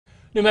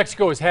New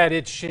Mexico has had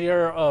its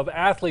share of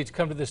athletes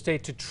come to the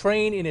state to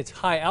train in its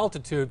high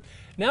altitude.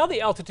 Now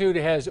the altitude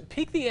has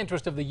piqued the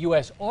interest of the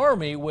U.S.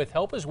 Army with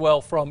help as well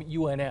from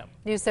UNM.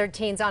 News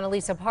 13's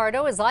Annalisa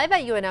Pardo is live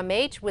at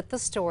UNMH with the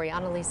story.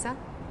 Annalisa.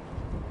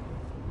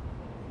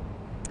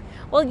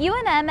 Well,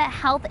 UNM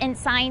Health and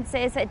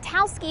Sciences,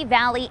 Taos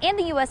Valley, and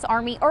the U.S.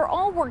 Army are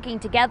all working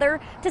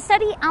together to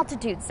study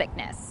altitude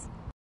sickness.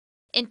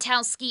 In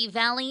Taos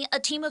Valley, a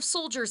team of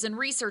soldiers and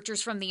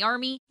researchers from the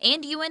Army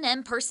and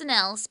UNM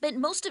personnel spent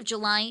most of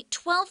July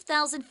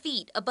 12,000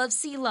 feet above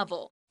sea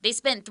level. They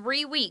spent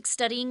 3 weeks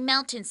studying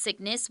mountain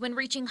sickness when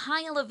reaching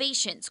high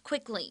elevations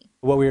quickly.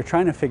 What we were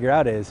trying to figure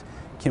out is,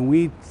 can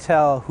we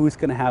tell who's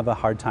going to have a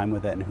hard time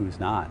with it and who's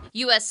not?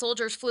 U.S.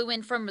 soldiers flew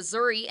in from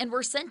Missouri and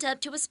were sent up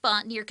to a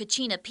spot near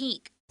Kachina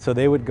Peak. So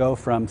they would go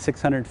from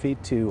 600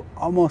 feet to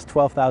almost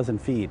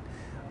 12,000 feet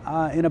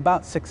in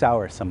about 6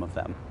 hours, some of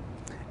them.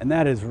 And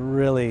that is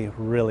really,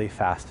 really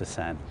fast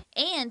ascent.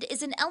 And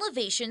is an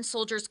elevation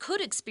soldiers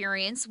could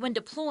experience when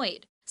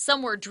deployed.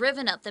 Some were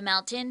driven up the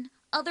mountain,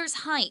 others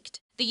hiked.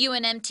 The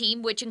UNM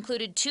team, which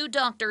included 2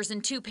 doctors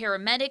and 2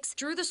 paramedics,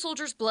 drew the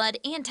soldiers' blood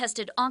and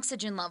tested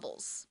oxygen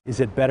levels. Is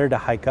it better to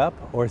hike up,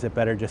 or is it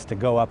better just to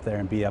go up there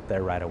and be up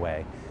there right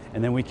away?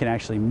 And then we can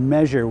actually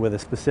measure with a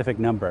specific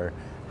number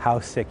how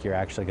sick you're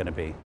actually going to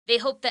be. They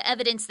hope the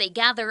evidence they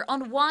gather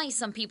on why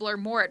some people are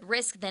more at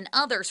risk than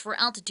others for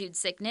altitude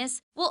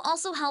sickness will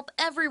also help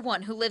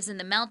everyone who lives in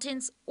the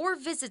mountains or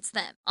visits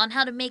them on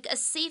how to make a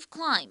safe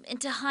climb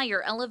into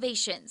higher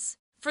elevations.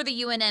 For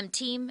the UNM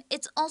team,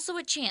 it's also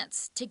a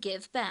chance to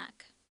give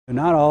back.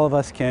 Not all of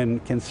us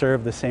can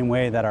serve the same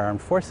way that our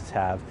armed forces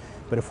have,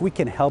 but if we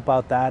can help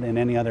out that in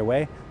any other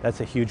way, that's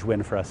a huge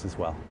win for us as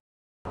well.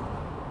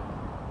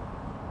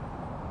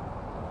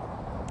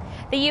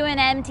 The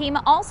UNM team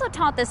also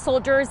taught the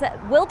soldiers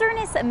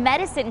wilderness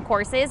medicine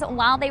courses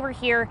while they were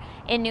here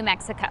in New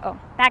Mexico.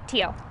 Back to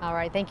you. All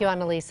right, thank you,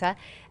 Annalisa.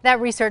 That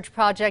research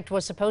project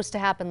was supposed to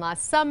happen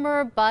last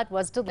summer, but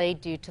was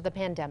delayed due to the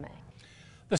pandemic.